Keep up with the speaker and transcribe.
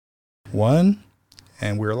1,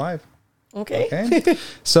 and we're live. Okay. Okay.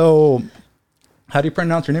 So, how do you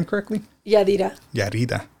pronounce your name correctly? Yadira.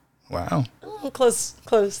 Yarida. Wow. Oh, close.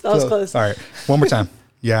 That was close. All right. One more time.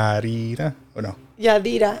 Yarida. Oh, no.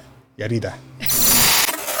 Yadira. Yarida.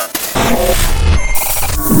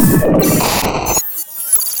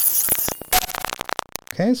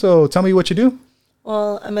 Okay. So, tell me what you do.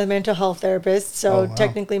 Well, I'm a mental health therapist, so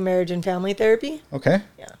technically marriage and family therapy. Okay.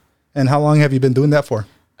 Yeah. And how long have you been doing that for?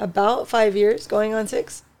 About 5 years, going on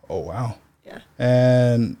 6. Oh, wow. Yeah.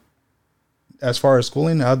 And as far as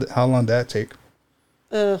schooling, how long did that take?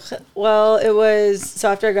 Well, it was,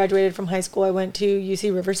 so after I graduated from high school, I went to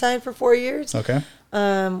UC Riverside for 4 years. Okay.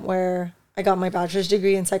 Where I got my bachelor's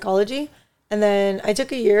degree in psychology. And then I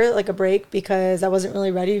took a year, like a break, because I wasn't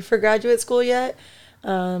really ready for graduate school yet.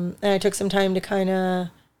 And I took some time to kind of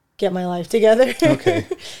get my life together. Okay.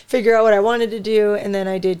 Figure out what I wanted to do. And then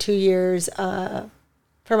I did 2 years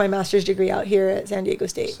for my master's degree out here at San Diego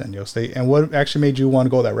State. San Diego State. And what actually made you want to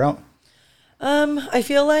go that route? I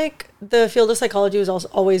feel like the field of psychology was also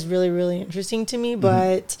always really, really interesting to me,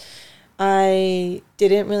 but I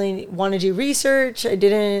didn't really want to do research. I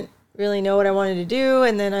didn't really know what I wanted to do.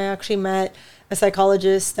 And then I actually met a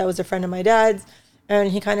psychologist that was a friend of my dad's,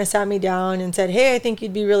 and he kind of sat me down and said, "Hey, I think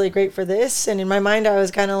you'd be really great for this." And in my mind, I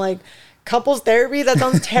was kind of like, couples therapy? That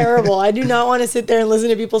sounds terrible. I do not want to sit there and listen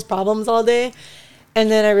to people's problems all day. And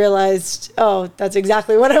then I realized, oh, that's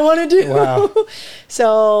exactly what I want to do. Wow.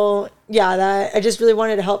 So yeah, I just really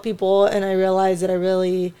wanted to help people. And I realized that I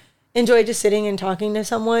really enjoy just sitting and talking to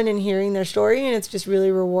someone and hearing their story. And it's just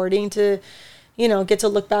really rewarding to, get to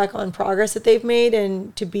look back on progress that they've made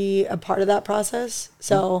and to be a part of that process.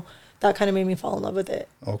 So that kind of made me fall in love with it.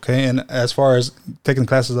 Okay. And as far as taking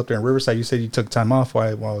classes up there in Riverside, you said you took time off.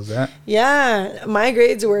 Why was that? Yeah, my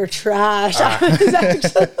grades were trash.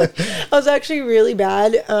 I was actually really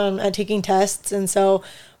bad at taking tests. And so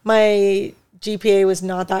my GPA was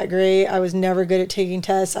not that great. I was never good at taking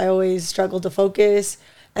tests. I always struggled to focus.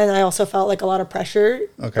 And I also felt like a lot of pressure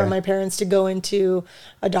from my parents to go into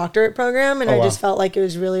a doctorate program. And I just felt like it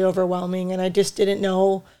was really overwhelming. And I just didn't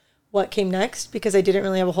know what came next because I didn't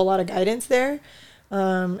really have a whole lot of guidance there.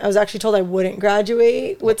 I was actually told I wouldn't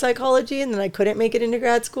graduate with psychology and then I couldn't make it into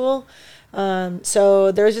grad school.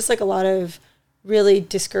 So there was just like a lot of really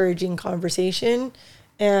discouraging conversation.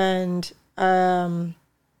 And so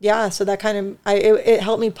that kind of, it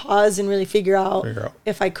helped me pause and really figure out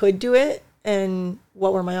if I could do it and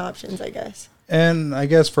what were my options, I guess. And I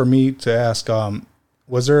guess for me to ask,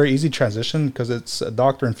 was there an easy transition? Because it's a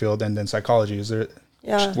doctorate field and then psychology. Is there...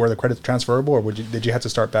 Yeah. Were the credits transferable or did you have to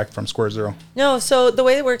start back from square zero? No. So the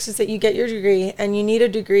way it works is that you get your degree and you need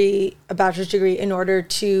a bachelor's degree in order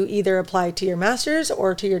to either apply to your master's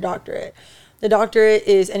or to your doctorate. The doctorate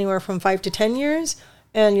is anywhere from 5 to 10 years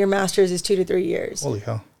and your master's is 2 to 3 years. Holy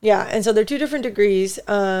hell. Yeah. And so they're 2 different degrees.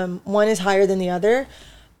 One is higher than the other.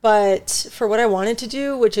 But for what I wanted to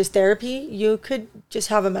do, which is therapy, you could just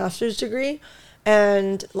have a master's degree.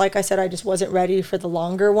 And like I said, I just wasn't ready for the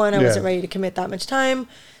longer one. I wasn't ready to commit that much time.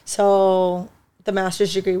 So the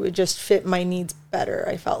master's degree would just fit my needs better,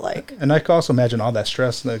 I felt like. And I can also imagine all that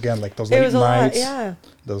stress, again, like those late nights,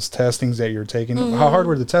 those testings that you're taking. How hard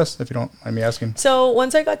were the tests, if you don't mind me asking? So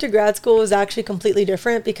once I got to grad school, it was actually completely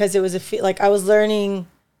different because it was I was learning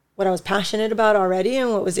what I was passionate about already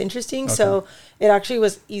and what was interesting. Okay. So it actually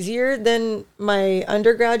was easier than my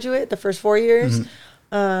undergraduate, the first 4 years.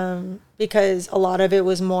 Because a lot of it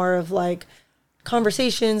was more of like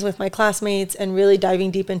conversations with my classmates and really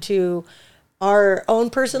diving deep into our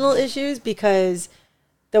own personal issues because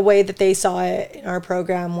the way that they saw it in our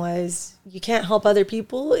program was you can't help other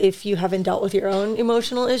people if you haven't dealt with your own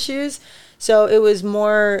emotional issues. So it was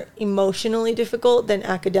more emotionally difficult than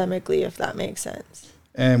academically, if that makes sense.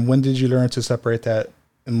 And when did you learn to separate that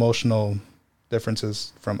emotional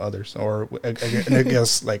differences from others or I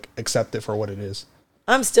guess like accept it for what it is?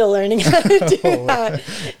 I'm still learning how to do that.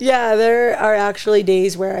 Yeah, there are actually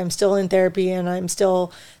days where I'm still in therapy and I'm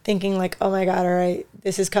still thinking like, oh my God, all right,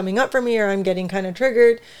 this is coming up for me or I'm getting kind of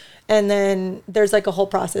triggered. And then there's like a whole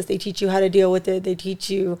process. They teach you how to deal with it. They teach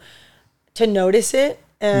you to notice it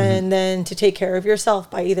and then to take care of yourself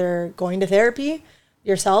by either going to therapy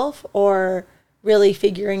yourself or really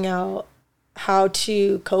figuring out how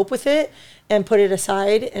to cope with it and put it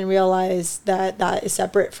aside and realize that that is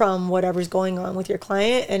separate from whatever's going on with your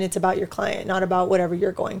client and it's about your client, not about whatever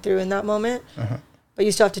you're going through in that moment. But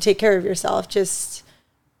you still have to take care of yourself just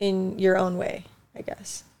in your own way, I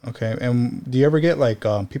guess. Okay. And do you ever get like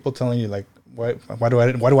people telling you like, why do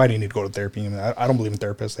I need to go to therapy? I don't believe in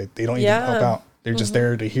therapists. They don't even help out. They're just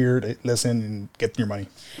there to hear, to listen, and get your money.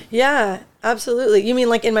 Yeah, absolutely. You mean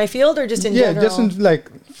like in my field or just in general? Yeah, just in, like,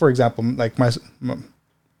 for example, like my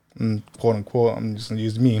quote unquote, I'm just gonna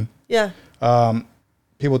use me. Yeah.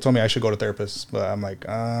 People told me I should go to therapists, but I'm like,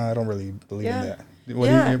 I don't really believe in that.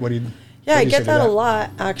 What do you? Yeah, I get that a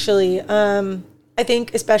lot, actually. I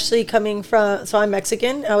think especially coming from, so I'm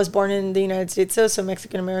Mexican. I was born in the United States, so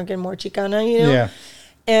Mexican-American, more Chicana, you know? Yeah.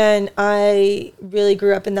 And I really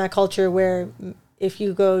grew up in that culture where if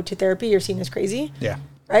you go to therapy, you're seen as crazy. Yeah.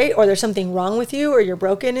 Right? Or there's something wrong with you, or you're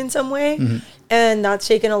broken in some way. Mm-hmm. And that's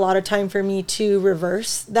taken a lot of time for me to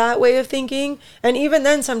reverse that way of thinking. And even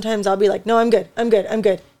then, sometimes I'll be like, no, I'm good.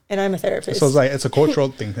 And I'm a therapist. So it's like, it's a cultural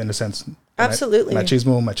thing in a sense. Absolutely.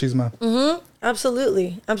 Machismo. Mm-hmm.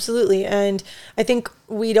 Absolutely. And I think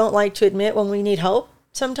we don't like to admit when we need help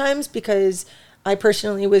sometimes, because I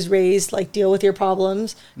personally was raised like, deal with your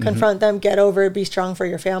problems, confront them, get over it, be strong for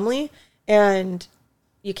your family. And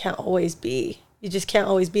you just can't always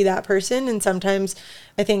be that person. And sometimes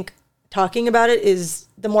I think talking about it is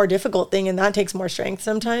the more difficult thing. And that takes more strength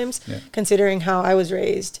sometimes, considering how I was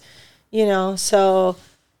raised, you know? So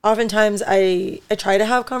oftentimes I try to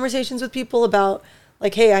have conversations with people about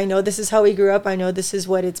like, hey, I know this is how we grew up. I know this is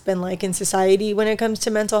what it's been like in society when it comes to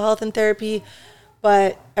mental health and therapy,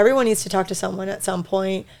 but everyone needs to talk to someone at some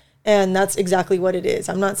point. And that's exactly what it is.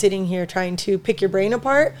 I'm not sitting here trying to pick your brain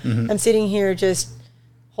apart. Mm-hmm. I'm sitting here just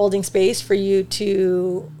holding space for you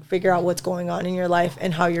to figure out what's going on in your life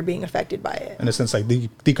and how you're being affected by it. In a sense, like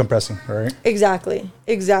decompressing, right?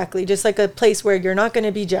 Exactly. Just like a place where you're not going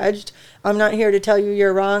to be judged. I'm not here to tell you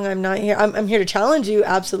you're wrong. I'm here to challenge you.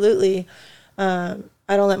 Absolutely.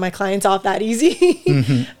 I don't let my clients off that easy.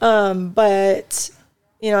 Mm-hmm. But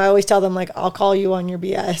you know, I always tell them like, I'll call you on your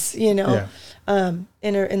BS, you know,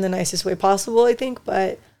 in the nicest way possible, I think.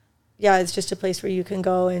 But yeah, it's just a place where you can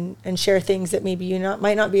go and share things that maybe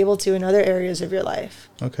might not be able to in other areas of your life.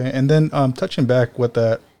 Okay. And then touching back with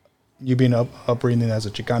you being upbringing as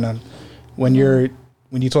a Chicana, when you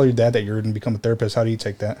told your dad that you're going to become a therapist, how do you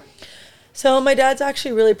take that? So my dad's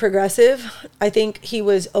actually really progressive. I think he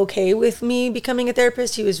was okay with me becoming a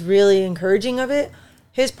therapist. He was really encouraging of it.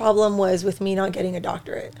 His problem was with me not getting a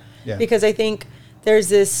doctorate. Yeah. Because I think there's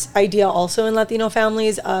this idea also in Latino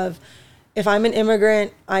families of, if I'm an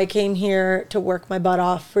immigrant, I came here to work my butt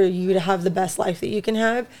off for you to have the best life that you can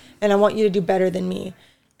have, and I want you to do better than me.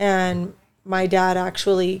 And my dad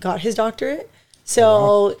actually got his doctorate.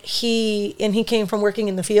 So he came from working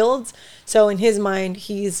in the fields. So in his mind,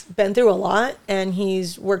 he's been through a lot and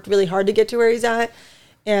he's worked really hard to get to where he's at.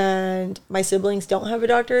 And my siblings don't have a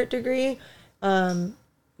doctorate degree.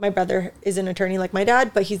 My brother is an attorney like my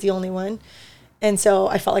dad, but he's the only one. And so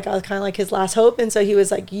I felt like I was kind of like his last hope. And so he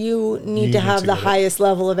was like, you need to have the highest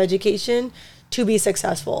level of education to be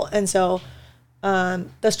successful. And so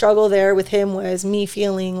the struggle there with him was me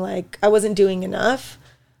feeling like I wasn't doing enough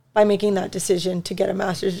by making that decision to get a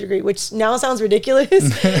master's degree, which now sounds ridiculous,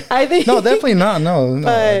 I think. No, definitely not. No,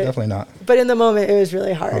 definitely not. But in the moment, it was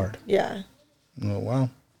really hard. Yeah. Oh, wow.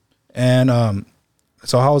 And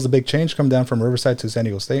so how was the big change coming down from Riverside to San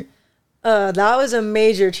Diego State? That was a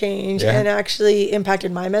major change and actually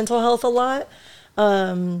impacted my mental health a lot.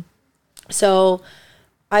 So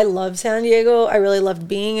I love San Diego. I really loved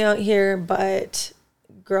being out here, but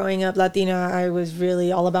growing up Latina, I was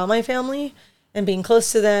really all about my family and being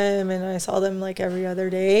close to them, and I saw them like every other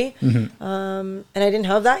day. Mm-hmm. And I didn't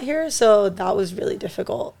have that here, so that was really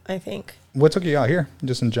difficult, I think. What took you out here,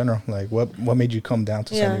 just in general? Like, what made you come down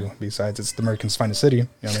to San Diego? Besides, it's the American's finest city. You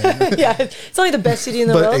know what I mean? Yeah, it's only the best city in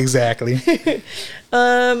the world. Exactly.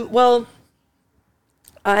 Well,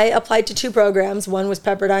 I applied to 2 programs. One was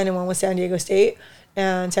Pepperdine and one was San Diego State.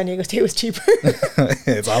 And San Diego State was cheaper.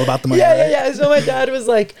 It's all about the money. Yeah, right? Yeah. So my dad was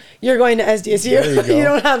like, "You're going to SDSU. You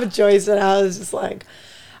don't have a choice." And I was like,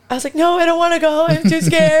 "No, I don't want to go. I'm too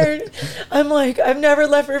scared." I'm like, I've never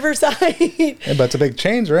left Riverside. Yeah, but it's a big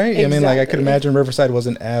change, right? Exactly. I mean, like, I could imagine Riverside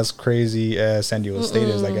wasn't as crazy as San Diego State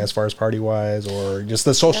is, like, as far as party wise or just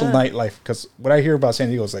the social nightlife. Because what I hear about San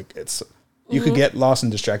Diego is like you could get lost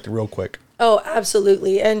and distracted real quick. Oh,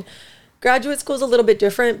 absolutely. And graduate school is a little bit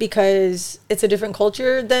different because it's a different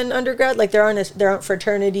culture than undergrad. Like, there aren't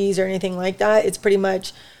fraternities or anything like that. It's pretty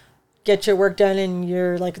much get your work done, and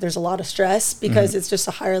you're like, there's a lot of stress because it's just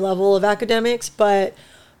a higher level of academics. But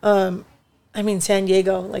I mean, San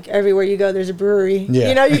Diego, like, everywhere you go, there's a brewery. Yeah.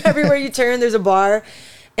 You know, everywhere you turn, there's a bar.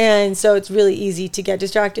 And so it's really easy to get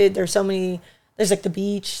distracted. There's like the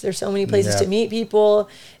beach. There's so many places to meet people.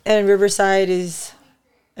 And Riverside is,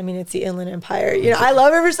 I mean, it's the Inland Empire. You know, I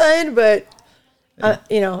love Riverside, but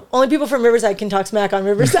Only people from Riverside can talk smack on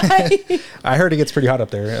Riverside. I heard it gets pretty hot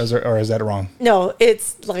up there, or is that wrong? No,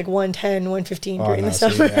 it's like 110, 115 during the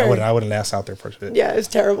summer. See, I wouldn't last out there for it. Yeah, it's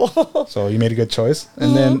terrible. So you made a good choice.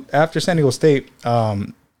 And then after San Diego State,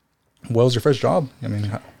 what was your first job? I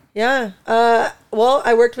mean, yeah. Well,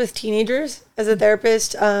 I worked with teenagers as a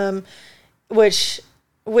therapist, which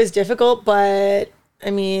was difficult, but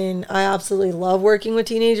I mean, I absolutely love working with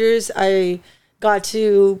teenagers. I got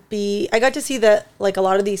to see that like a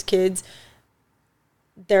lot of these kids,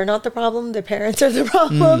 they're not the problem, their parents are the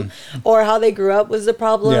problem, or how they grew up was the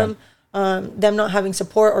problem. Yeah. Them not having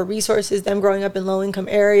support or resources, them growing up in low income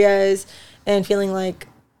areas and feeling like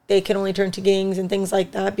they can only turn to gangs and things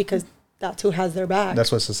like that because that's who has their back.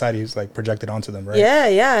 That's what society is like projected onto them, right?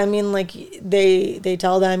 Yeah. I mean, like they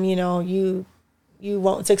tell them, you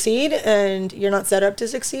won't succeed and you're not set up to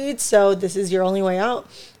succeed. So this is your only way out.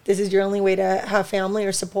 This is your only way to have family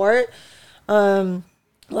or support. A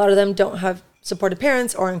lot of them don't have supportive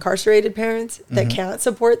parents or incarcerated parents that can't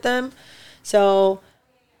support them. So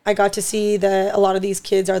I got to see that a lot of these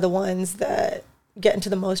kids are the ones that get into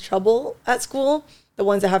the most trouble at school, the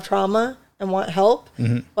ones that have trauma and want help,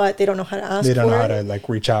 but they don't know how to ask for it. They don't know how to like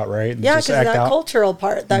reach out, right? And because that cultural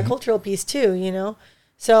part, that cultural piece too,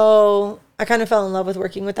 So I kind of fell in love with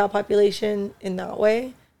working with that population in that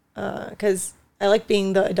way because I like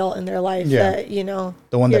being the adult in their life that,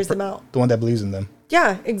 the one hears them out. The one that believes in them.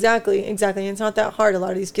 Yeah, exactly. And it's not that hard. A lot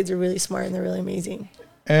of these kids are really smart and they're really amazing.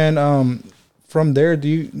 And from there,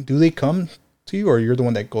 do they come to you or you're the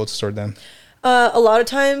one that goes to sort them? A lot of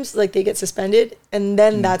times, like they get suspended and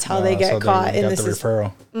then that's how they get caught in the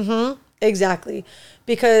referral. Exactly.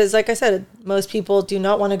 Because like I said, most people do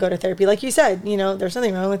not want to go to therapy. Like you said, there's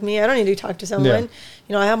something wrong with me. I don't need to talk to someone.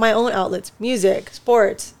 Yeah. I have my own outlets, music,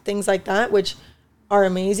 sports, things like that, which are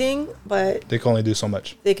amazing, but they can only do so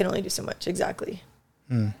much. Exactly.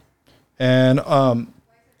 And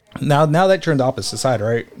now that you're on the opposite side,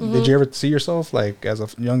 right? Did you ever see yourself like as a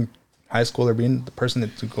young high schooler being the person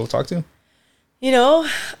to go talk to?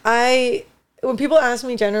 When people ask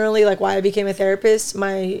me generally like why I became a therapist,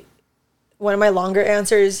 one of my longer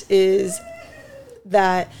answers is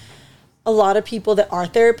that a lot of people that are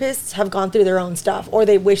therapists have gone through their own stuff or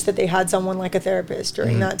they wish that they had someone like a therapist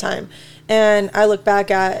during that time. And I look back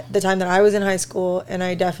at the time that I was in high school and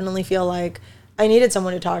I definitely feel like I needed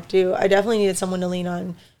someone to talk to. I definitely needed someone to lean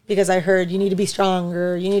on because I heard you need to be strong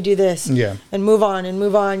or you need to do this and move on. And a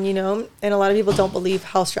lot of people don't believe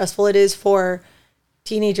how stressful it is for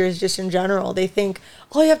teenagers just in general. They think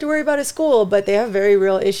all you have to worry about is school, but they have very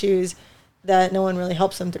real issues that no one really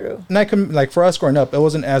helps them through. And I can, like for us growing up, it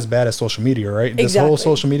wasn't as bad as social media, right? This whole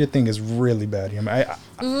social media thing is really bad.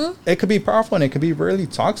 It could be powerful and it could be really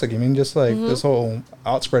toxic. I mean, just like this whole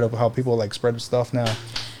outspread of how people like spread stuff now.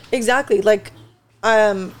 Exactly. Like,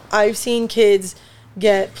 I've seen kids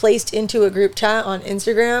get placed into a group chat on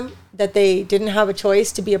Instagram that they didn't have a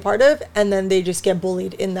choice to be a part of, and then they just get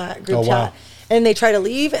bullied in that group chat. Wow. And they try to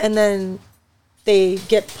leave, and then they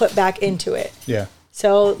get put back into it. Yeah.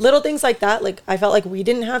 So little things like that, like I felt like we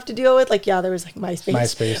didn't have to deal with. Like, there was like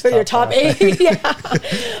MySpace or your top 8. Yeah.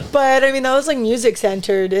 But I mean, that was like music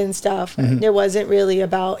centered and stuff. It wasn't really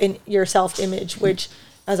about your self-image, which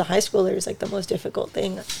as a high schooler is like the most difficult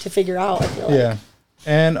thing to figure out, I feel like. Yeah.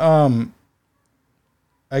 And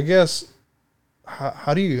I guess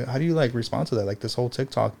how do you like respond to that, like this whole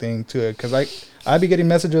TikTok thing to it? Because I'd be getting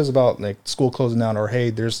messages about like school closing down or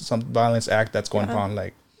hey, there's some violence act that's going on.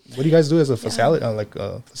 Like, what do you guys do as a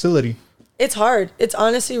facility? It's hard. It's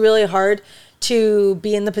honestly really hard to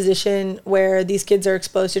be in the position where these kids are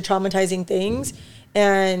exposed to traumatizing things.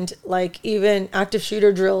 And like even active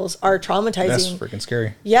shooter drills are traumatizing. That's freaking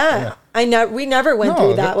scary. Yeah. We never went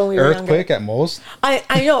through that when we were younger. Earthquake at most.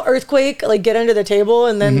 I know, earthquake, like get under the table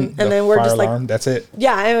and then we're just alarm, like, that's it.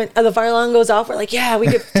 Yeah. And the fire alarm goes off. We're like, yeah, we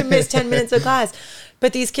get to miss 10 minutes of class.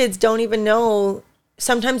 But these kids don't even know.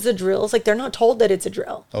 Sometimes the drills, like they're not told that it's a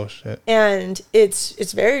drill. Oh shit. And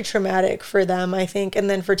it's very traumatic for them, I think. And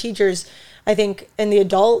then for teachers, I think, and the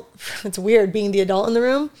adult, it's weird being the adult in the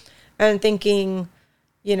room and thinking,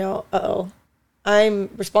 I'm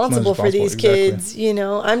responsible for these kids,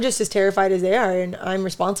 I'm just as terrified as they are and I'm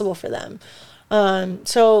responsible for them.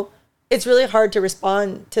 So it's really hard to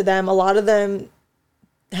respond to them. A lot of them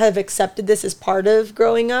have accepted this as part of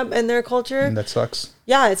growing up in their culture. And that sucks.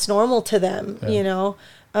 Yeah, it's normal to them, there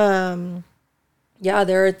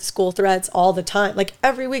are school threats all the time. Like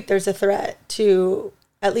every week there's a threat to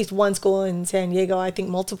at least one school in San Diego. I think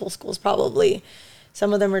multiple schools probably.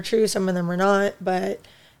 Some of them are true, some of them are not, but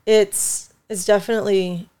it's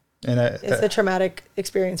definitely And it's a traumatic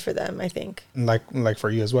experience for them, I think. Like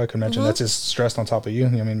for you as well, I could mention that's just stress on top of you. I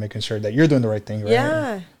mean, making sure that you're doing the right thing,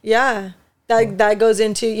 right? Yeah. That goes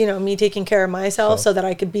into, you know, me taking care of myself so that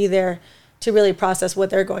I could be there to really process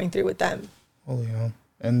what they're going through with them. Holy hell.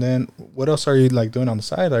 And then what else are you like doing on the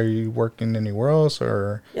side? Are you working anywhere else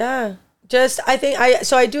or? Yeah.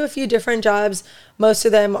 I do a few different jobs. Most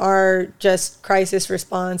of them are just crisis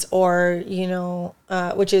response or, you know,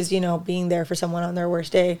 which is, you know, being there for someone on their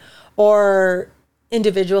worst day, or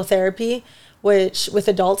individual therapy, which with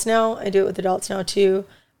adults now, I do it with adults now too,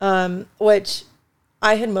 which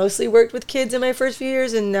I had mostly worked with kids in my first few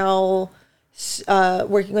years, and now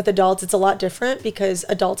working with adults, it's a lot different because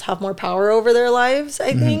adults have more power over their lives,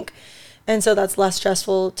 I think. And so that's less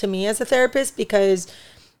stressful to me as a therapist, because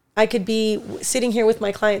I could be sitting here with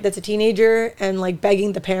my client that's a teenager and like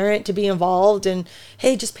begging the parent to be involved and,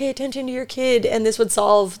 hey, just pay attention to your kid, and this would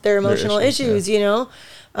solve their emotional issues, you know?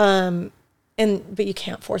 But you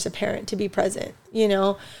can't force a parent to be present, you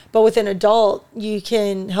know? But with an adult, you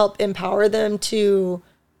can help empower them to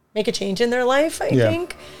make a change in their life, I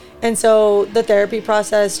think. And so the therapy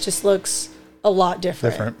process just looks a lot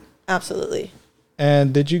different. Absolutely.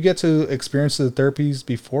 And did you get to experience the therapies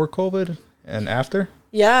before COVID and after?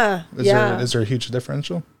 Yeah. Is there a huge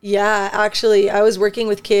differential? Yeah, actually, I was working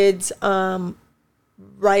with kids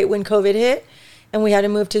right when COVID hit, and we had to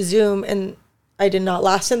move to Zoom, and I did not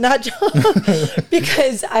last in that job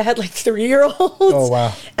because I had like 3-year-olds. Oh,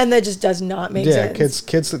 wow. And that just does not make sense. Yeah,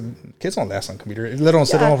 kids don't last on computer. They don't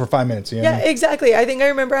sit at home for 5 minutes. You know? Yeah, exactly. I think I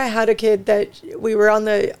remember I had a kid that we were on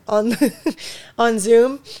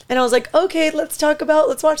Zoom, and I was like, okay, let's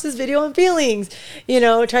watch this video on feelings, you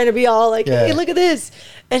know, trying to be all like, hey, look at this.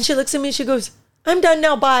 And she looks at me, she goes, I'm done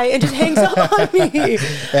now, bye, and just hangs up on me.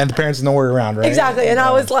 And the parents know we're around, right? Exactly. And I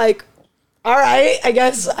was like, all right, I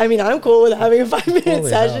guess, I mean, I'm cool with having a 5-minute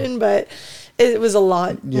session, but it was a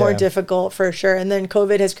lot more difficult for sure. And then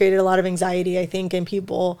COVID has created a lot of anxiety, I think, in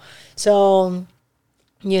people. So,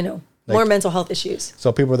 you know, like, more mental health issues.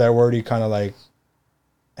 So people that were already kind of like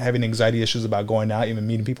having anxiety issues about going out, even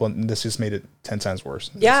meeting people, and this just made it 10 times worse.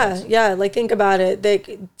 Yeah. Like, think about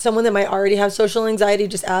it. Someone that might already have social anxiety,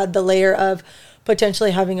 just add the layer of potentially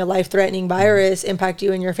having a life-threatening virus impact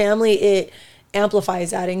you and your family. It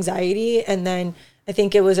amplifies that anxiety. And then I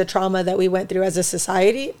think it was a trauma that we went through as a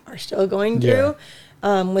society, are still going through,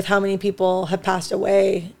 with how many people have passed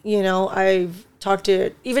away. You know, I've talked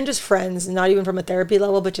to even just friends, not even from a therapy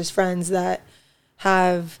level, but just friends that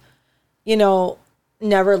have, you know,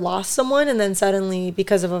 never lost someone, and then suddenly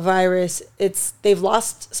because of a virus, they've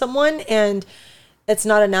lost someone, and it's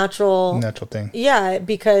not a natural thing. Yeah,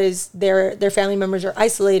 because their family members are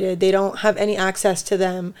isolated. They don't have any access to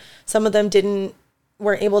them. Some of them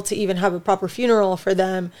weren't able to even have a proper funeral for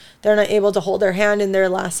them. They're not able to hold their hand in their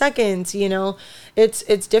last seconds, you know. It's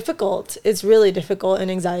difficult. It's really difficult and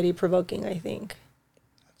anxiety provoking, I think.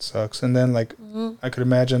 It sucks. And then like I could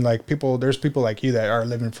imagine like there's people like you that are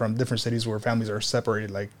living from different cities where families are separated.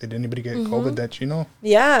 Like, did anybody get COVID that you know?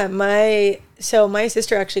 Yeah, my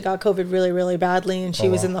sister actually got COVID really, really badly, and she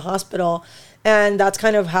was in the hospital. And that's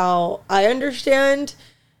kind of how I understand,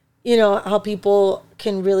 you know, how people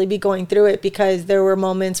can really be going through it, because there were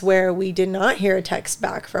moments where we did not hear a text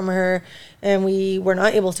back from her, and we were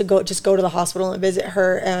not able to go to the hospital and visit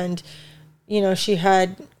her. And, you know, she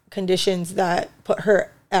had conditions that put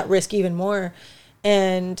her at risk even more.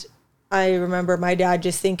 And I remember my dad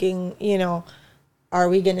just thinking, you know, are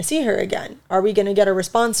we going to see her again? Are we going to get a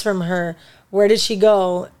response from her? Where did she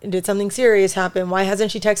go? Did something serious happen? Why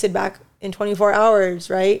hasn't she texted back in 24 hours,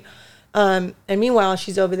 right? And meanwhile,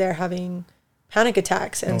 she's over there having panic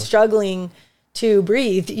attacks and struggling to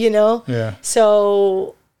breathe, you know? Yeah.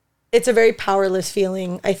 So it's a very powerless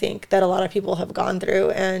feeling, I think, that a lot of people have gone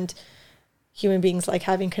through, and human beings like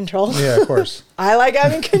having control. Yeah, of course. I like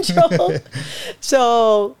having control.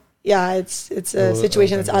 So yeah, it's a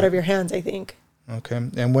situation that's out of your hands, I think. Okay.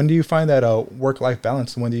 And when do you find that work-life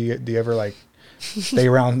balance? When do you ever like stay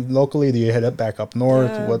around locally? Do you head back up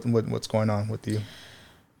north? Yeah. What's going on with you?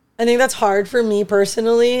 I think that's hard for me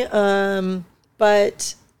personally.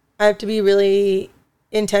 But I have to be really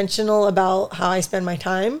intentional about how I spend my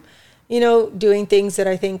time, you know, doing things that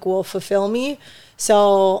I think will fulfill me.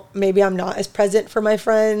 So maybe I'm not as present for my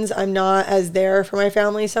friends. I'm not as there for my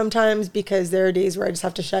family sometimes, because there are days where I just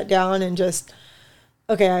have to shut down and just,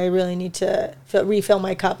 okay, I really need to refill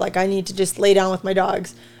my cup. Like, I need to just lay down with my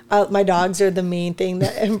dogs. My dogs are the main thing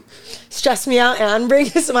that stress me out and bring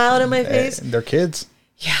a smile out of my face. And they're kids.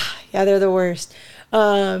 Yeah, they're the worst.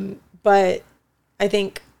 But I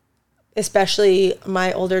think especially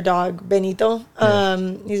my older dog, Benito.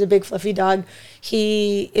 He's a big fluffy dog.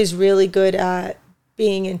 He is really good at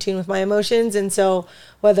being in tune with my emotions. And so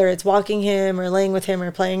whether it's walking him or laying with him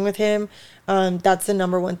or playing with him, that's the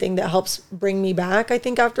number one thing that helps bring me back, I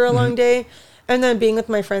think, after a long day. And then being with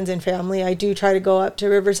my friends and family, I do try to go up to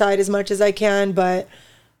Riverside as much as I can, but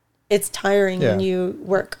it's tiring when you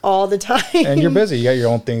work all the time. And you're busy. You got your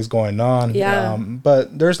own things going on. Yeah.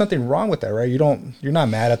 But there's nothing wrong with that, right? You're not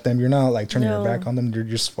mad at them. You're not like turning your back on them. You're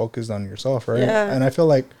just focused on yourself, right? Yeah. And I feel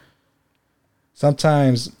like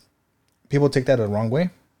sometimes people take that the wrong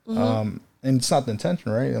way. And it's not the intention,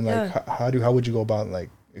 right? And like, how would you go about like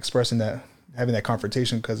expressing that, having that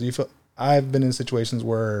confrontation? Because I've been in situations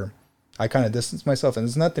where I kind of distance myself, and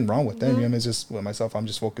there's nothing wrong with them. You know, it's just with myself. I'm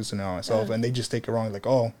just focusing on myself, and they just take it wrong. Like,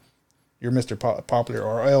 oh, you're Mr. Popular,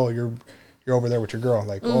 or oh, you're over there with your girl.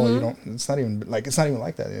 Like, oh, you don't. It's not even like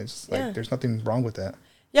that. It's like there's nothing wrong with that.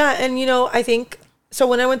 Yeah, and you know, I think so.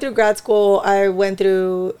 When I went through grad school, I went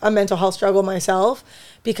through a mental health struggle myself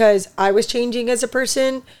because I was changing as a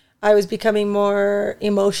person. I was becoming more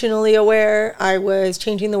emotionally aware. I was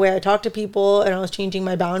changing the way I talk to people, and I was changing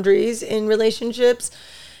my boundaries in relationships.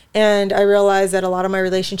 And I realized that a lot of my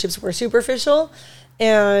relationships were superficial.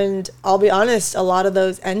 And I'll be honest, a lot of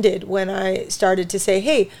those ended when I started to say,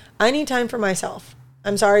 hey, I need time for myself.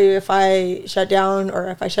 I'm sorry if I shut down or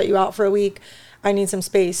if I shut you out for a week. I need some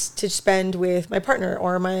space to spend with my partner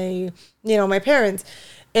or my parents.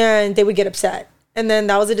 And they would get upset. And then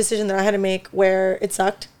that was a decision that I had to make where it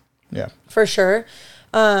sucked. Yeah. For sure.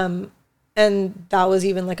 And that was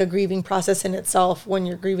even like a grieving process in itself when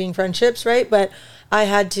you're grieving friendships, right? But I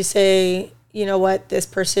had to say, you know what, this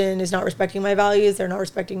person is not respecting my values. They're not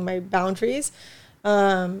respecting my boundaries.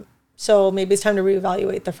 So maybe it's time to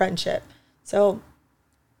reevaluate the friendship. So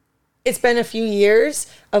it's been a few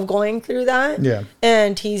years of going through that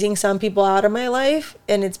and teasing some people out of my life.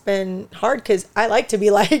 And it's been hard because I like to be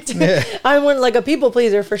liked. Yeah. I'm like a people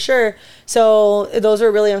pleaser for sure. So those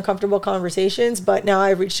were really uncomfortable conversations. But now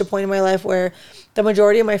I've reached a point in my life where the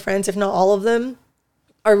majority of my friends, if not all of them,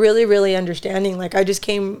 are really, really understanding. Like I just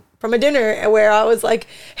came from a dinner where I was like,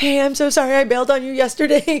 hey, I'm so sorry I bailed on you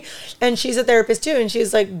yesterday. And she's a therapist too. And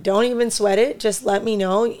she's like, don't even sweat it. Just let me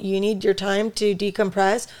know. You need your time to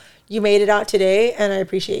decompress. You made it out today, and I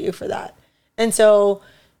appreciate you for that. And so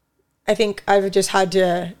I think I've just had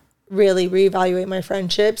to really reevaluate my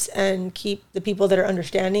friendships and keep the people that are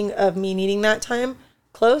understanding of me needing that time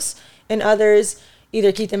close, and others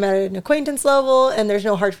either keep them at an acquaintance level and there's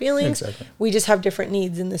no hard feelings. Exactly. We just have different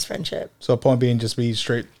needs in this friendship. So point being, just be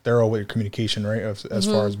straight, thorough with your communication, right? As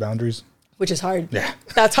far as boundaries. Which is hard. Yeah.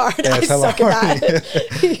 That's hard. Yeah, I suck at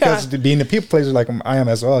that. Because being the people pleaser like I am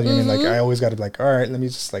as well, you mean, like I always got to be like, all right, let me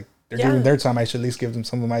just like, they're giving their time, I should at least give them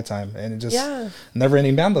some of my time. And it just never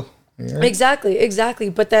ending battle. Right? Exactly.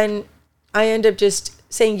 But then I end up just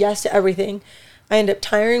saying yes to everything. I end up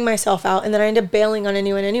tiring myself out, and then I end up bailing on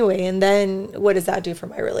anyone anyway. And then what does that do for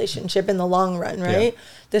my relationship in the long run, right? Yeah.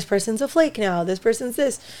 This person's a flake now. This person's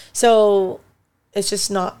this. So it's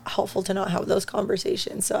just not helpful to not have those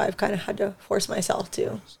conversations. So I've kind of had to force myself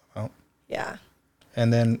to. Yeah.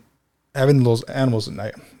 And then having those animals at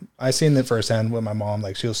night, I seen it firsthand with my mom.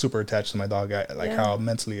 Like she was super attached to my dog. How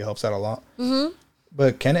mentally it helps out a lot. Mm-hmm.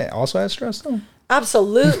 But can it also add stress though?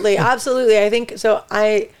 Absolutely. I think so.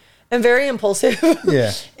 I am very impulsive.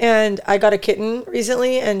 Yeah. And I got a kitten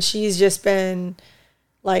recently, and she's just been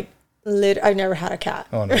like, I've never had a cat.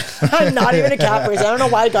 Oh no. I'm not even a cat person. I don't know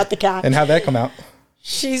why I got the cat. And how'd that come out?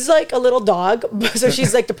 She's like a little dog. So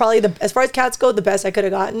she's like as far as cats go, the best I could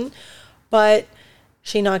have gotten. But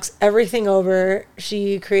she knocks everything over.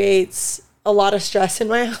 She creates a lot of stress in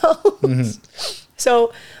my house. Mm-hmm.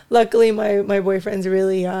 So luckily my boyfriend's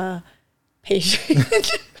really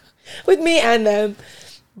patient with me and them.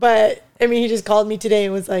 But I mean, he just called me today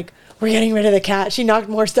and was like, we're getting rid of the cat. She knocked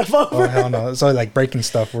more stuff over. Oh, hell no. So like breaking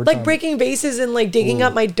stuff. Breaking vases and like digging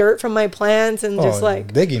up my dirt from my plants and just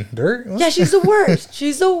like. Digging dirt? What? Yeah, she's the worst.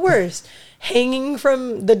 She's the worst. Hanging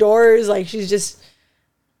from the doors. Like she's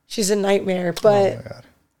a nightmare.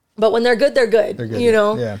 But when they're good, you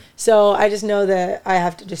know? Yeah. So I just know that I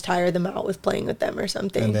have to just tire them out with playing with them or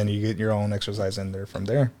something. And then you get your own exercise in there from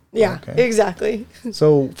there. Yeah, exactly.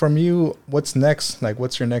 So from you, what's next? Like,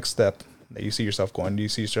 what's your next step that you see yourself going? Do you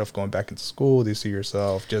see yourself going back into school? Do you see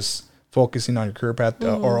yourself just focusing on your career path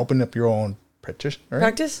or opening up your own practice?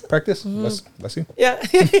 Mm-hmm. Bless you. Yeah.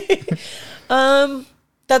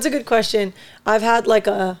 That's a good question. I've had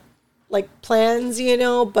plans, you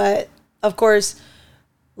know, but of course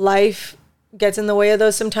life gets in the way of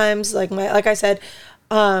those sometimes. Like I said,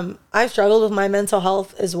 I've struggled with my mental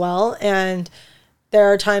health as well. And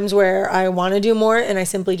there are times where I want to do more and I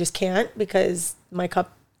simply just can't because my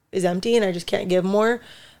cup is empty and I just can't give more.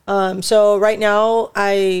 So right now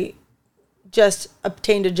I just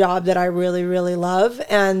obtained a job that I really, really love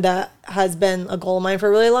and that has been a goal of mine for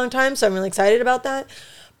a really long time. So I'm really excited about that.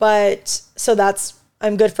 But so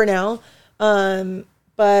I'm good for now.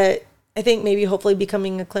 But I think maybe hopefully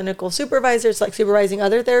becoming a clinical supervisor, it's like supervising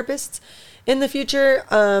other therapists in the future.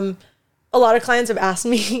 A lot of clients have asked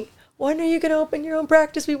me, when are you going to open your own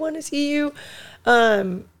practice? We want to see you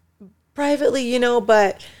privately,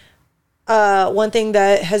 but one thing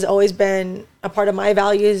that has always been a part of my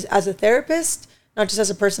values as a therapist, not just as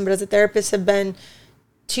a person, but as a therapist, have been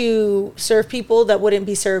to serve people that wouldn't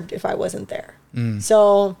be served if I wasn't there.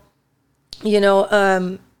 So,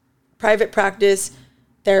 private practice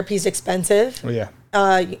therapy is expensive. Oh, yeah.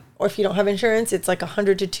 Or if you don't have insurance, it's like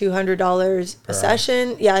 $100 to $200 a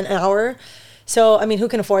session. Yeah, an hour. So, I mean, who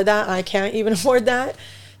can afford that? I can't even afford that.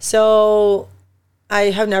 So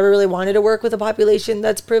I have never really wanted to work with a population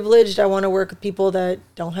that's privileged. I want to work with people that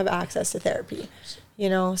don't have access to therapy,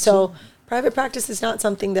 So private practice is not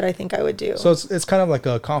something that I think I would do. So it's kind of like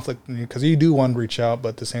a conflict because you do want to reach out, but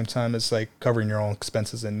at the same time, it's like covering your own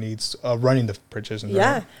expenses and needs running the practice.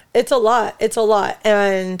 Yeah, right? It's a lot. It's a lot.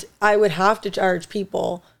 And I would have to charge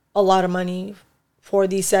people a lot of money for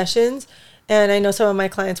these sessions. And I know some of my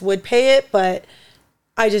clients would pay it, but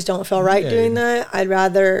I just don't feel right doing that. I'd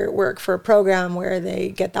rather work for a program where they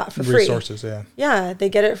get that for free. Resources, yeah. Yeah, they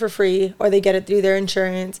get it for free or they get it through their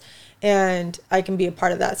insurance and I can be a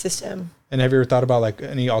part of that system. And have you ever thought about like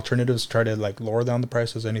any alternatives to try to like lower down the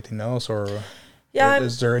prices, anything else? Or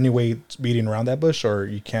is there any way beating around that bush or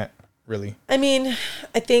you can't really? I mean,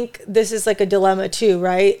 I think this is like a dilemma too,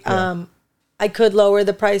 right? Yeah. I could lower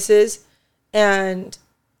the prices and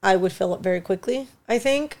I would fill up very quickly, I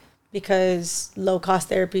think, because low cost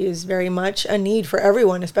therapy is very much a need for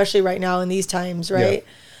everyone, especially right now in these times, right?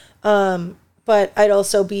 Yeah. But I'd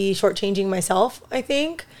also be shortchanging myself, I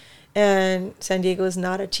think. And San Diego is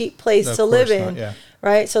not a cheap place to live in,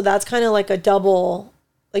 right? So that's kind of like a double,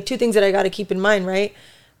 like two things that I got to keep in mind, right?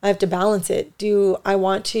 I have to balance it. Do I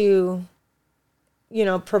want to,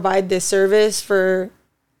 provide this service for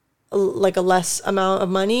like a less amount of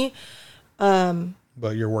money?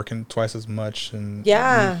 But you're working twice as much and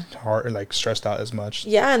hard, like stressed out as much.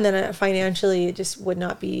 Yeah, and then financially it just would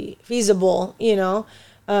not be feasible,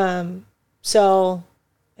 So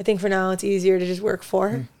I think for now it's easier to just work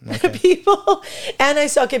for people. And I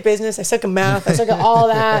suck at business. I suck at math. I suck at all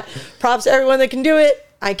that. Props to everyone that can do it.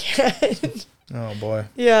 I can't. Oh, boy.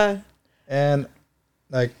 Yeah. And,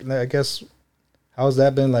 like, I guess, how's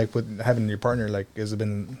that been, like, with having your partner? Like, has it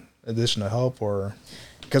been additional help or...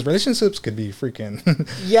 Because relationships could be freaking...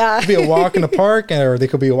 Yeah. Could be a walk in the park or they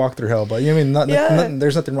could be a walk through hell. But,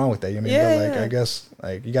 there's nothing wrong with that. I guess,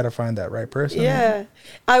 like, you got to find that right person. Yeah.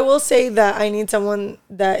 I will say that I need someone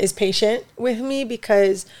that is patient with me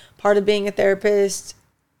because part of being a therapist,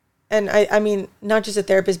 and I mean, not just a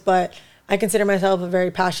therapist, but I consider myself a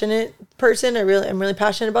very passionate person. I'm really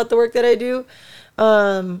passionate about the work that I do.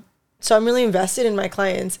 So I'm really invested in my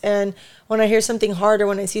clients. And when I hear something hard or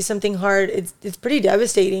when I see something hard, it's pretty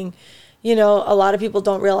devastating. A lot of people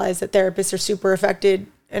don't realize that therapists are super affected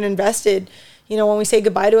and invested. When we say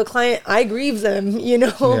goodbye to a client, I grieve them,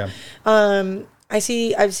 Yeah.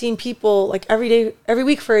 I've seen people like every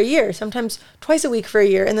week for a year, sometimes twice a week for a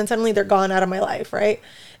year, and then suddenly they're gone out of my life, right?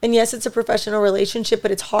 And yes, it's a professional relationship, but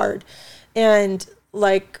it's hard. And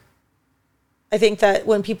like, I think that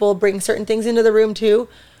when people bring certain things into the room too,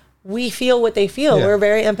 we feel what they feel. Yeah. We're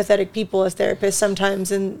very empathetic people as therapists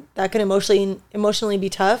sometimes, and that can emotionally be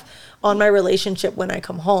tough on my relationship when I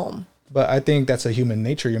come home. But I think that's a human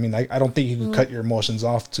nature. I don't think you can cut your emotions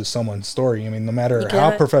off to someone's story. No matter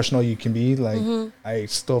how professional you can be, I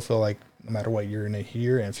still feel like no matter what, you're going to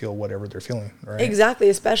hear and feel whatever they're feeling, right? Exactly,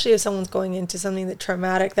 especially if someone's going into something that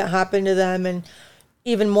traumatic that happened to them, and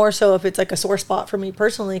even more so if it's like a sore spot for me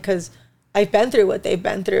personally, because I've been through what they've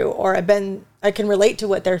been through, or I can relate to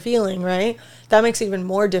what they're feeling, right? That makes it even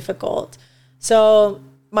more difficult. So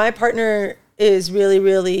my partner is really,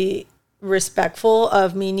 really respectful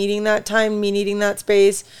of me needing that time, me needing that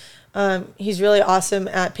space. He's really awesome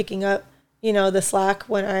at picking up, the slack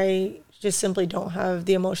when I just simply don't have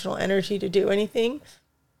the emotional energy to do anything.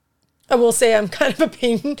 I will say I'm kind of a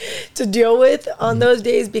pain to deal with on those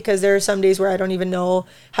days because there are some days where I don't even know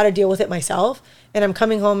how to deal with it myself. And I'm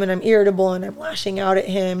coming home and I'm irritable and I'm lashing out at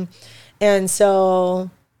him. And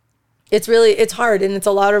so it's hard, and it's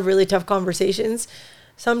a lot of really tough conversations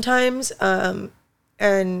sometimes.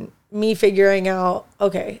 And me figuring out,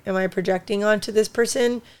 okay, am I projecting onto this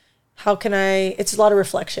person how can I, it's a lot of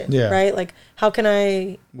reflection, right? Like, what could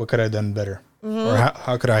I have done better? Or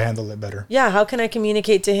how could I handle it better? Yeah. How can I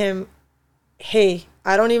communicate to him, hey,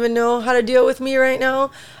 I don't even know how to deal with me right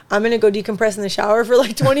now. I'm going to go decompress in the shower for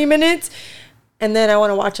like 20 minutes. And then I want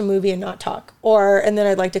to watch a movie and not talk. And then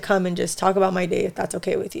I'd like to come and just talk about my day if that's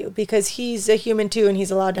okay with you. Because he's a human too, and he's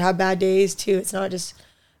allowed to have bad days too. It's not just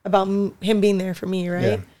about him being there for me,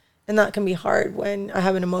 right? Yeah. And that can be hard when I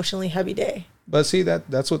have an emotionally heavy day. But see,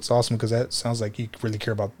 that's what's awesome, because that sounds like you really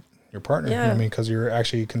care about your partner. Yeah. You know what I mean? Because you're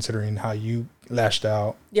actually considering how you lashed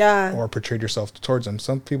out or portrayed yourself towards them.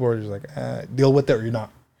 Some people are just like, deal with it or you're not.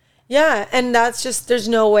 Yeah, and that's just, there's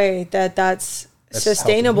no way that's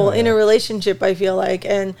sustainable in a relationship, I feel like.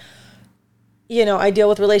 And, you know, I deal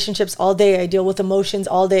with relationships all day. I deal with emotions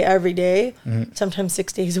all day, every day, sometimes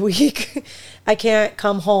 6 days a week. I can't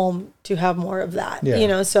come home to have more of that, you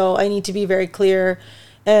know, so I need to be very clear.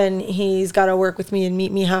 And he's got to work with me and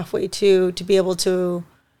meet me halfway too, to be able to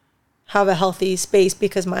have a healthy space,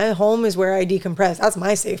 because my home is where I decompress. That's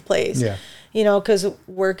my safe place. Yeah. You know, because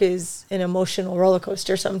work is an emotional roller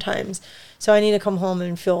coaster sometimes. So I need to come home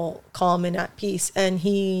and feel calm and at peace. And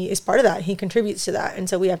he is part of that. He contributes to that. And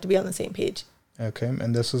so we have to be on the same page. Okay.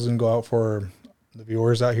 And this doesn't go out for the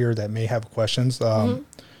viewers out here that may have questions.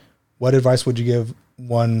 What advice would you give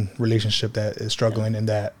one relationship that is struggling in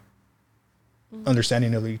that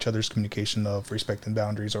understanding of each other's communication of respect and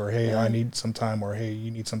boundaries, or hey, I need some time, or hey, you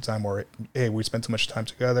need some time, or hey, we spend too much time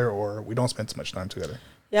together, or we don't spend too much time together?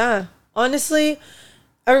 Yeah. Honestly,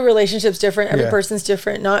 every relationship's different. Every person's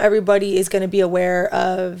different. Not everybody is going to be aware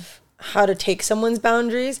of how to take someone's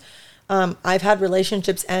boundaries. I've had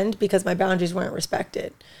relationships end because my boundaries weren't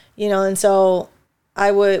respected, you know? And so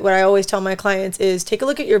what I always tell my clients is take a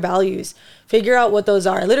look at your values, figure out what those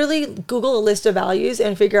are. Literally Google a list of values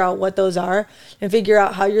and figure out what those are, and figure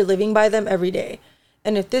out how you're living by them every day.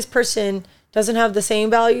 And if this person doesn't have the same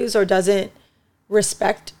values or doesn't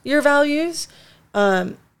respect your values,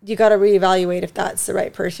 you got to reevaluate if that's the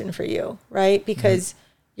right person for you, right? Because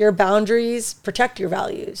your boundaries protect your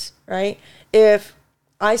values, right? If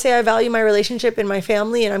I say I value my relationship and my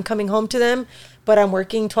family and I'm coming home to them, but I'm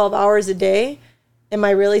working 12 hours a day, am I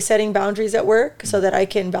really setting boundaries at work so that I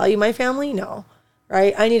can value my family? No,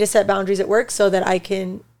 right? I need to set boundaries at work so that I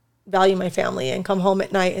can value my family and come home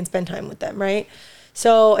at night and spend time with them, right?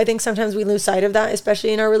 So I think sometimes we lose sight of that,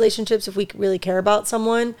 especially in our relationships, if we really care about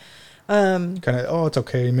someone. Kind of, it's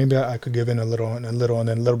okay, maybe I could give in a little, and then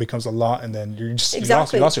a little becomes a lot, and then you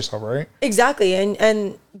lost yourself, right? Exactly.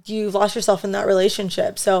 And you've lost yourself in that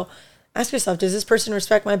relationship. So ask yourself, does this person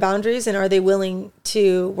respect my boundaries, and are they willing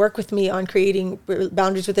to work with me on creating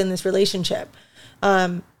boundaries within this relationship?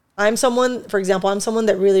 I'm someone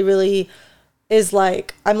that really, really is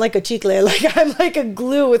like, I'm like a chicle, like I'm like a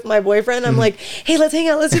glue with my boyfriend. I'm like, hey, let's hang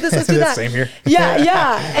out, let's do this, let's do that. Same here.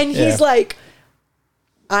 Yeah. And he's like,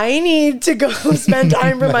 I need to go spend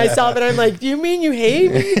time for myself. And I'm like, do you mean you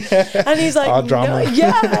hate me? And he's like, no.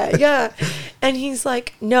 Yeah. And he's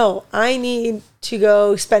like, no, I need to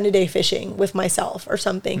go spend a day fishing with myself or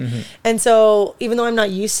something. And so even though I'm not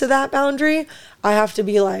used to that boundary, I have to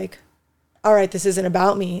be like, all right, this isn't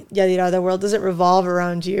about me. Yadira, the world doesn't revolve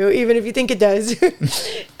around you, even if you think it does.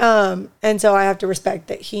 And so I have to respect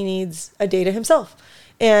that he needs a day to himself.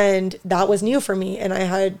 And that was new for me. And I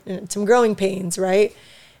had some growing pains, right?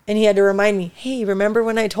 And he had to remind me, hey, remember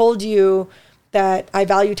when I told you that I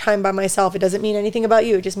value time by myself? It doesn't mean anything about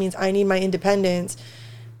you. It just means I need my independence.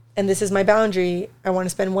 And this is my boundary. I want to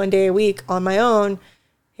spend one day a week on my own.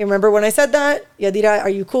 Hey, remember when I said that? Yadira, are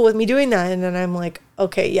you cool with me doing that? And then I'm like,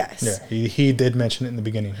 okay, yes. Yeah, he did mention it in the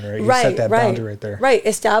beginning, right? You set that boundary right there. Right,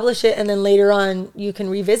 establish it, and then later on you can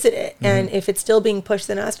revisit it. And if it's still being pushed,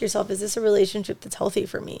 then ask yourself, is this a relationship that's healthy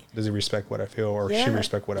for me? Does he respect what I feel, or she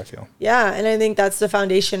respect what I feel? Yeah, and I think that's the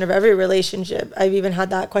foundation of every relationship. I've even had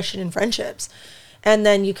that question in friendships. And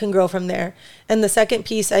then you can grow from there. And the second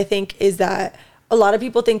piece, I think, is that a lot of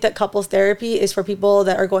people think that couples therapy is for people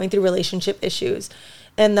that are going through relationship issues.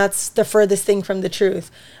 And that's the furthest thing from the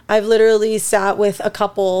truth. I've literally sat with a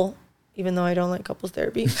couple, even though I don't like couples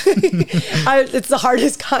therapy. It's the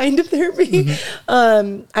hardest kind of therapy.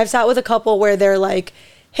 I've sat with a couple where they're like,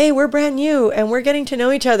 hey, we're brand new and we're getting to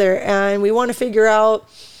know each other, and we want to figure out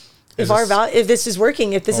if this is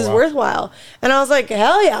working, if this is worthwhile. And I was like,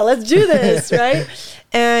 hell yeah, let's do this, right?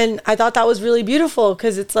 And I thought that was really beautiful,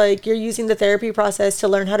 because it's like you're using the therapy process to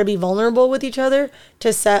learn how to be vulnerable with each other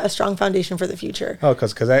to set a strong foundation for the future. Oh,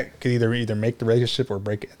 because that could either make the relationship or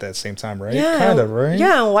break it at that same time, right? Yeah, kind of, right?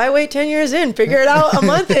 Yeah, why wait 10 years in? Figure it out a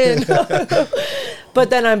month in. But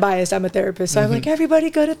then I'm biased. I'm a therapist. So I'm like, everybody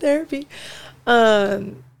go to therapy.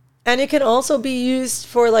 And it can also be used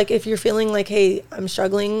for like if you're feeling like, hey, I'm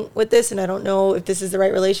struggling with this and I don't know if this is the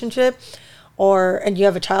right relationship, and you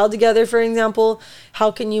have a child together, for example,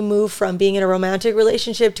 how can you move from being in a romantic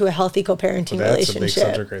relationship to a healthy co-parenting relationship? That's a big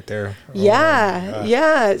subject right there.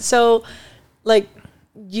 Yeah. So like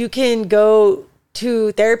you can go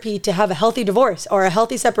to therapy to have a healthy divorce or a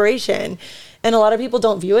healthy separation. And a lot of people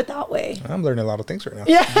don't view it that way. I'm learning a lot of things right now.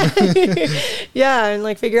 Yeah. Yeah. And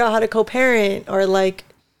like figure out how to co-parent, or like,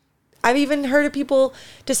 I've even heard of people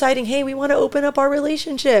deciding, hey, we want to open up our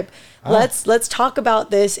relationship. Let's talk about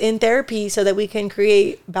this in therapy so that we can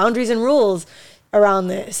create boundaries and rules around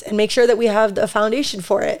this and make sure that we have the foundation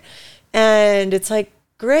for it. And it's like,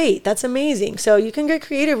 great, that's amazing. So you can get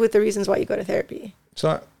creative with the reasons why you go to therapy.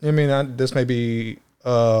 So, I mean, this may be,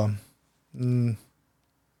 what's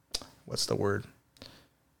the word?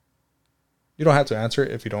 You don't have to answer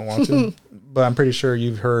it if you don't want to, but I'm pretty sure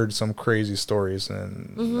you've heard some crazy stories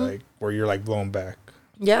and like where you're like blown back.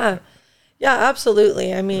 Yeah. Yeah,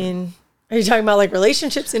 absolutely. I mean, are you talking about like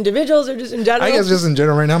relationships, individuals, or just in general? I guess just in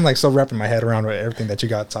general right now. I'm like so wrapping my head around with everything that you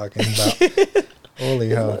got talking about. Holy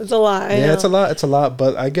hell. It's a lot. Yeah, it's a lot. It's a lot.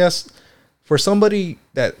 But I guess for somebody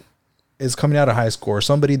that is coming out of high school, or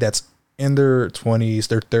somebody that's in their 20s,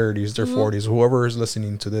 their 30s, their 40s, whoever is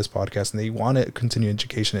listening to this podcast and they want to continue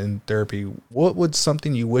education in therapy, what would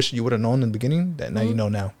something you wish you would have known in the beginning that now you know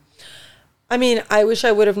now? I mean, I wish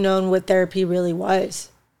I would have known what therapy really was.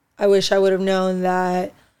 I wish I would have known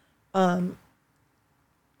that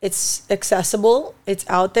it's accessible, it's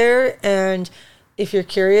out there, and if you're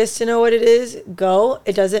curious to know what it is, go.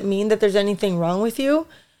 It doesn't mean that there's anything wrong with you.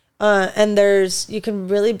 And you can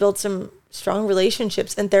really build some strong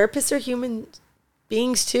relationships, and therapists are human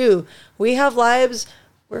beings too. We have lives.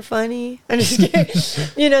 We're funny. I'm just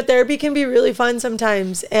kidding. Therapy can be really fun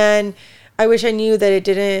sometimes. And I wish I knew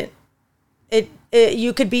that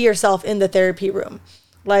you could be yourself in the therapy room.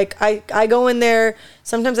 Like I go in there.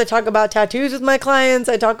 Sometimes I talk about tattoos with my clients.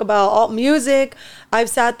 I talk about alt music. I've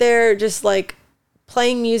sat there just like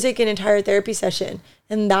playing music an entire therapy session.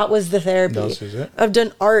 And that was the therapy. That was it. I've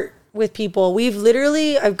done art with people.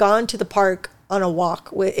 I've gone to the park on a walk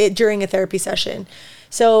with it during a therapy session.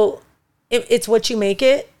 So it's what you make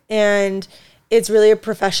it. And it's really a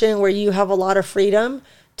profession where you have a lot of freedom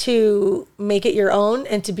to make it your own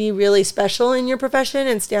and to be really special in your profession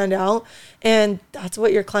and stand out. And that's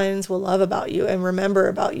what your clients will love about you and remember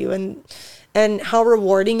about you. And how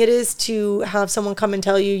rewarding it is to have someone come and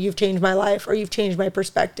tell you, you've changed my life or you've changed my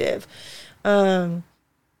perspective.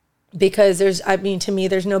 Because to me,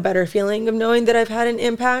 there's no better feeling of knowing that I've had an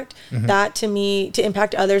impact. That to me, to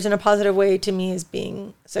impact others in a positive way, to me is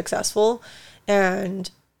being successful. And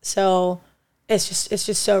so it's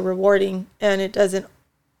just so rewarding, and it doesn't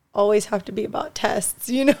always have to be about tests,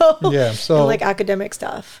 Yeah. So and like academic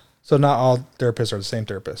stuff. So not all therapists are the same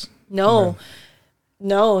therapist. No.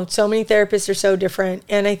 So many therapists are so different.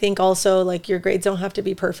 And I think also like your grades don't have to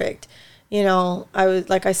be perfect. I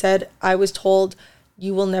was told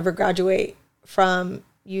you will never graduate from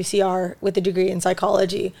UCR with a degree in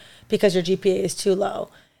psychology because your GPA is too low.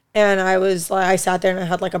 And I sat there and I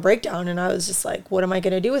had like a breakdown, and I was just like, what am I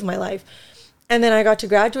going to do with my life? And then I got to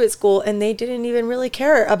graduate school, and they didn't even really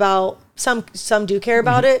care about, some do care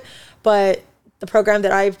about it, but the program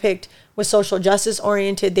that I picked was social justice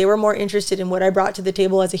oriented. They were more interested in what I brought to the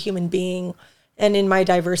table as a human being and in my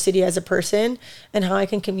diversity as a person and how I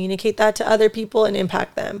can communicate that to other people and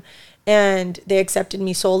impact them. And they accepted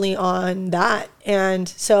me solely on that. And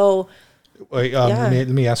so... Wait, let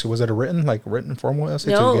me ask you, was it a written formal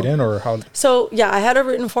essay to get in, or how? So yeah, I had a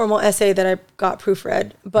written formal essay that I got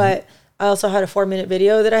proofread, but I also had a 4-minute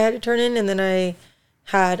video that I had to turn in, and then I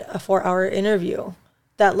had a 4-hour interview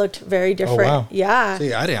that looked very different. Oh, wow. Yeah.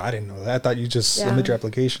 See, I didn't know that. I thought you just submit your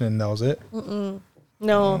application and that was it. No.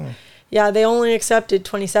 Oh. Yeah, they only accepted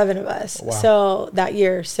 27 of us. Wow. So that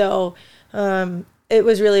year. So it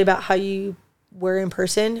was really about how you were in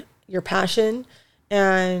person, your passion,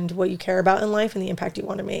 and what you care about in life and the impact you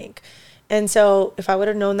want to make. And so if I would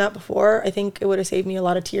have known that before, I think it would have saved me a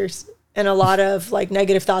lot of tears and a lot of like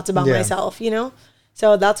negative thoughts about myself,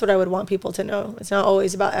 So that's what I would want people to know. It's not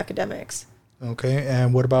always about academics. Okay.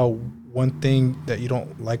 And what about one thing that you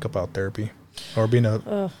don't like about therapy or being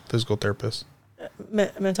a physical therapist?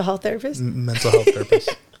 Mental health therapist? Mental health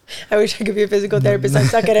therapist. I wish I could be a physical therapist. I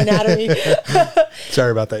suck at anatomy.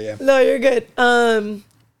 Sorry about that. Yeah. No, you're good.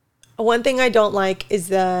 One thing I don't like is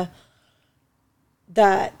that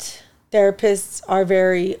therapists are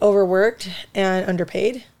very overworked and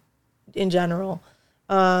underpaid in general.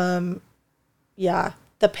 The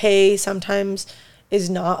pay sometimes is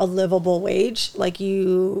not a livable wage. Like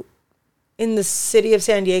in the city of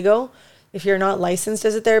San Diego, if you're not licensed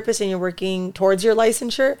as a therapist and you're working towards your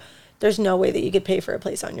licensure, there's no way that you could pay for a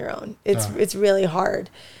place on your own. It's really hard.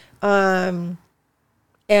 And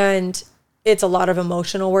it's a lot of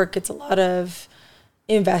emotional work. It's a lot of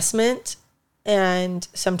investment, and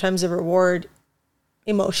sometimes the reward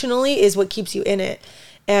emotionally is what keeps you in it.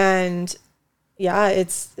 And yeah,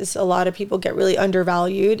 it's a lot of people get really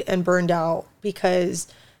undervalued and burned out because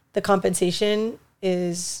the compensation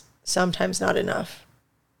is sometimes not enough.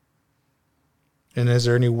 And is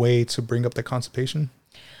there any way to bring up the constipation?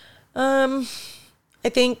 I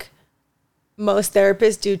think most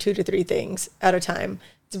therapists do 2 to 3 things at a time.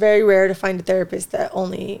 It's very rare to find a therapist that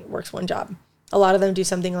only works one job. A lot of them do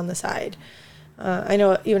something on the side. I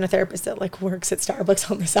know even a therapist that like works at Starbucks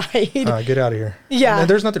on the side. Get out of here. Yeah. And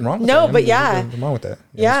there's nothing wrong with that. No, but yeah. There's nothing wrong with that.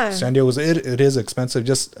 Yeah. San Diego, it is expensive.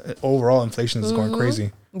 Just overall inflation is going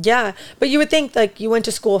crazy. Yeah. But you would think like you went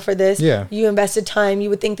to school for this. Yeah. You invested time. You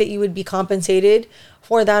would think that you would be compensated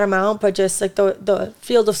for that amount. But just like the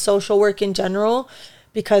field of social work in general,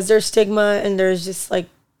 because there's stigma and there's just like,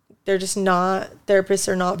 they're just not, therapists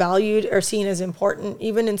are not valued or seen as important.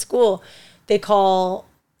 Even in school, they call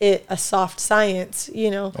it a soft science, you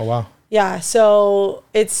know? Oh, wow. Yeah. So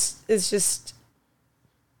it's just,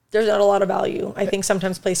 there's not a lot of value, I think,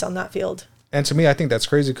 sometimes placed on that field. And to me, I think that's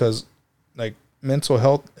crazy because like mental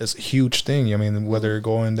health is a huge thing. I mean, whether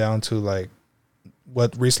going down to like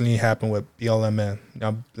what recently happened with BLM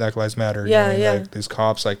and Black Lives Matter, like these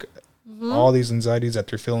cops, like all these anxieties that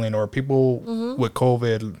they're feeling, or people with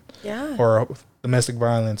COVID or domestic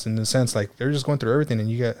violence, in the sense, like they're just going through everything, and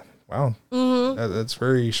you get, wow, that's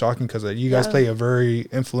very shocking because you guys play a very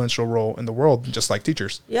influential role in the world, just like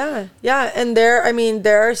teachers. Yeah. And there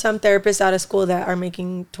are some therapists out of school that are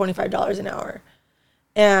making $25 an hour.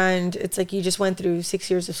 And it's like you just went through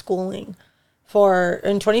 6 years of schooling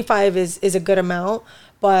and 25 is a good amount,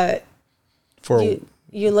 but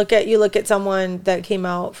you look at someone that came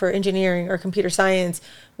out for engineering or computer science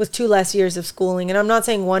with 2 less years of schooling. And I'm not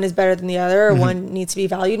saying one is better than the other or one needs to be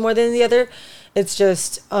valued more than the other. It's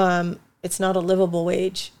just, it's not a livable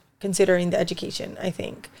wage considering the education, I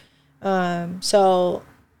think. So,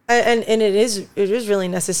 and it is really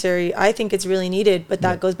necessary. I think it's really needed, but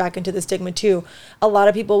that goes back into the stigma too. A lot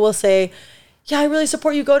of people will say, yeah, I really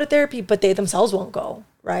support you, go to therapy, but they themselves won't go,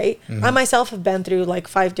 right? I myself have been through like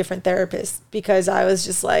 5 different therapists because I was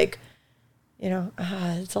just like, you know,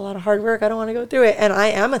 it's a lot of hard work. I don't want to go through it. And I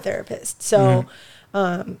am a therapist. So,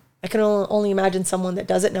 I can only imagine someone that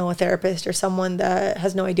doesn't know a therapist or someone that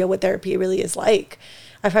has no idea what therapy really is like.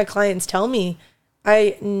 I've had clients tell me,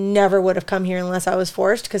 I never would have come here unless I was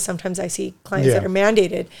forced, because sometimes I see clients that are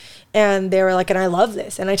mandated, and they were like, and I love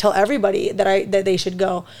this. And I tell everybody that they should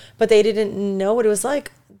go, but they didn't know what it was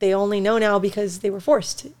like. They only know now because they were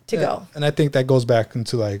forced to go. And I think that goes back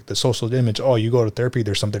into like the social image. Oh, you go to therapy,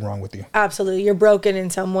 there's something wrong with you. Absolutely. You're broken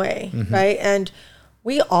in some way, right? And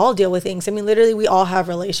we all deal with things. I mean, literally, we all have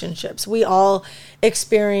relationships. We all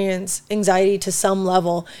experience anxiety to some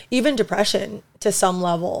level, even depression to some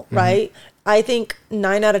level, right? I think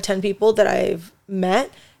 9 out of 10 people that I've met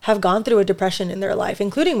have gone through a depression in their life,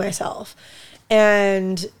 including myself.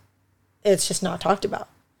 And it's just not talked about.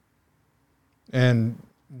 And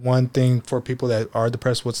one thing for people that are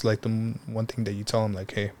depressed, what's like the one thing that you tell them,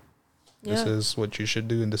 like, hey, this is what you should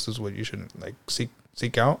do and this is what you should like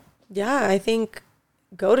seek out? Yeah, I think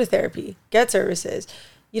go to therapy, get services.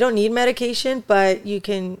 You don't need medication, but you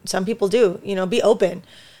can, some people do, you know, be open.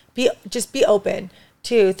 Just be open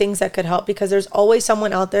to things that could help, because there's always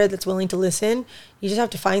someone out there that's willing to listen. You just have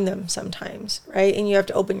to find them sometimes, right? And you have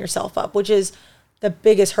to open yourself up, which is the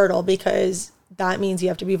biggest hurdle, because that means you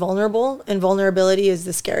have to be vulnerable, and vulnerability is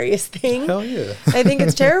the scariest thing. Hell yeah. I think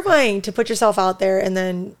it's terrifying to put yourself out there and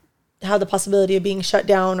then have the possibility of being shut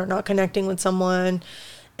down or not connecting with someone.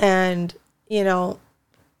 And, you know,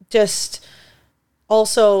 just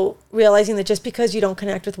also realizing that just because you don't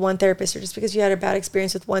connect with one therapist, or just because you had a bad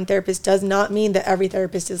experience with one therapist, does not mean that every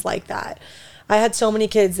therapist is like that. I had so many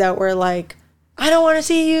kids that were like, I don't want to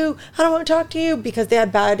see you, I don't want to talk to you, because they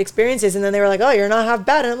had bad experiences. And then they were like, oh, you're not half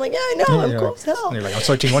bad. And I'm like, yeah, I know, I'm cool as hell. And you're like, I'm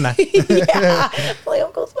searching one night. Yeah, like,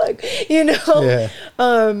 I'm cool as fuck, you know? Yeah.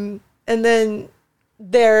 And then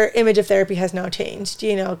their image of therapy has now changed,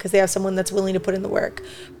 you know, because they have someone that's willing to put in the work.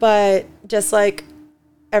 But just like,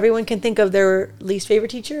 everyone can think of their least favorite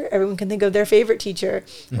teacher, everyone can think of their favorite teacher,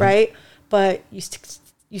 right? But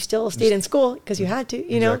you still stayed in school because you had to,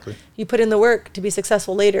 you know? You put in the work to be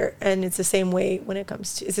successful later. And it's the same way when it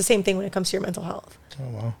comes to, it's the same thing when it comes to your mental health. Oh,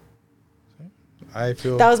 wow. I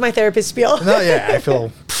feel... That was my therapist spiel. No, yeah, I feel...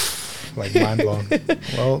 like mind blown.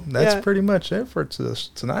 Well, that's pretty much it for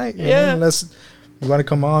tonight. Unless you want to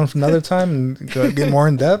come on for another time and get more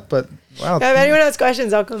in depth, but wow. If anyone has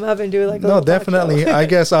questions, I'll come up and do like a no, definitely. I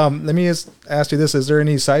guess let me just ask you this: is there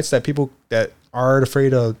any sites that people that are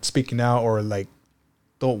afraid of speaking out or like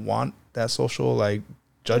don't want that social like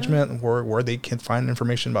judgment, where they can find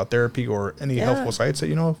information about therapy or any helpful sites that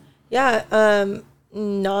you know of? Yeah,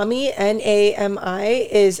 NAMI, NAMI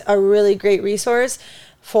is a really great resource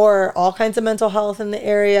for all kinds of mental health in the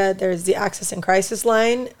area. There's the Access and Crisis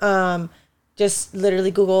Line. Just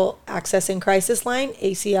literally Google Access and Crisis Line,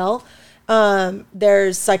 ACL.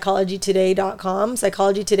 There's psychologytoday.com.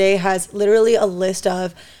 Psychology Today has literally a list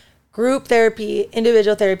of group therapy,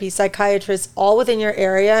 individual therapy, psychiatrists, all within your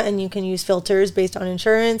area, and you can use filters based on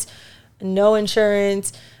insurance, no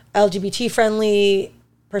insurance, LGBT friendly,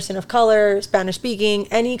 person of color, Spanish speaking,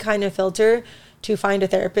 any kind of filter to find a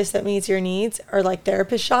therapist that meets your needs, or like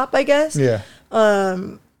therapist shop, I guess. Yeah.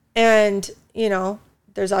 And you know,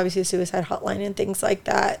 there's obviously a suicide hotline and things like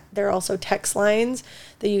that. There are also text lines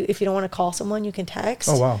that you, if you don't want to call someone, you can text.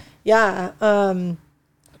 Oh, wow. Yeah.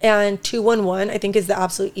 And 211, I think, is the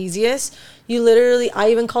absolute easiest. You literally, I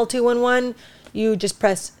even call 211. You just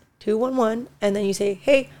press 211 and then you say,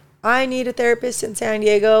 hey, I need a therapist in San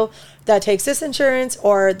Diego that takes this insurance,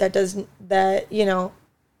 or that does that, you know,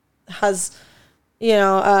 has, you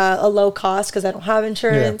know, a low cost because I don't have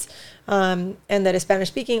insurance, and that is Spanish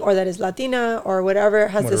speaking, or that is Latina, or whatever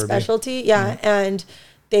has the specialty. Yeah. Mm-hmm. And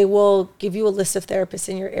they will give you a list of therapists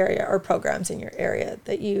in your area or programs in your area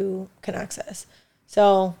that you can access.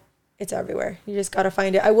 So it's everywhere. You just got to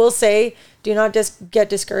find it. I will say, do not just get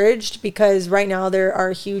discouraged, because right now there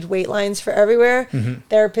are huge wait lines for everywhere. Mm-hmm.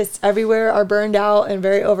 Therapists everywhere are burned out and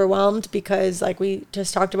very overwhelmed because, like we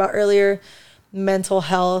just talked about earlier, mental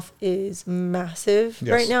health is massive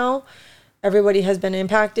right now. Everybody has been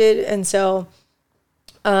impacted. And so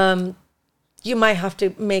you might have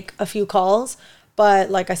to make a few calls. But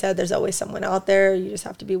like I said, there's always someone out there. You just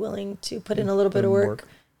have to be willing to put in a little bit of work.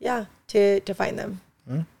 Yeah, to find them.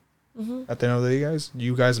 Mm-hmm. Mm-hmm. At the end of the day,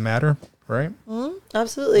 you guys matter, right? Mm-hmm.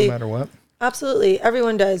 Absolutely. No matter what. Absolutely.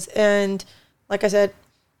 Everyone does. And like I said,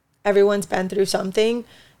 everyone's been through something.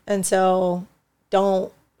 And so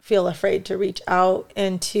don't feel afraid to reach out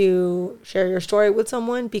and to share your story with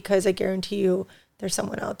someone, because I guarantee you there's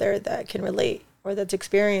someone out there that can relate or that's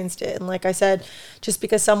experienced it. And like I said, just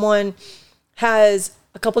because someone has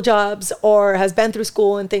a couple jobs or has been through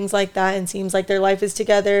school and things like that and seems like their life is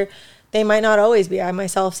together, they might not always be. I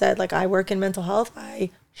myself said, like, I work in mental health. I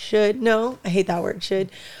should know. I hate that word,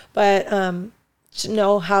 should. But should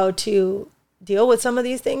know how to deal with some of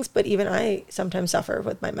these things. But even I sometimes suffer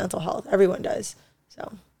with my mental health. Everyone does.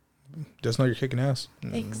 So just know you're kicking ass.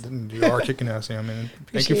 Thanks. You are kicking ass. Yeah, I mean,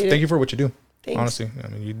 thank you for what you do. Thanks. Honestly, I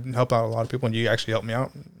mean, you help out a lot of people, and you actually help me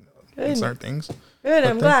out in certain things. Good.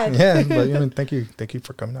 I'm glad. Yeah, but I mean, thank you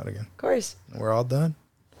for coming out again. Of course. We're all done.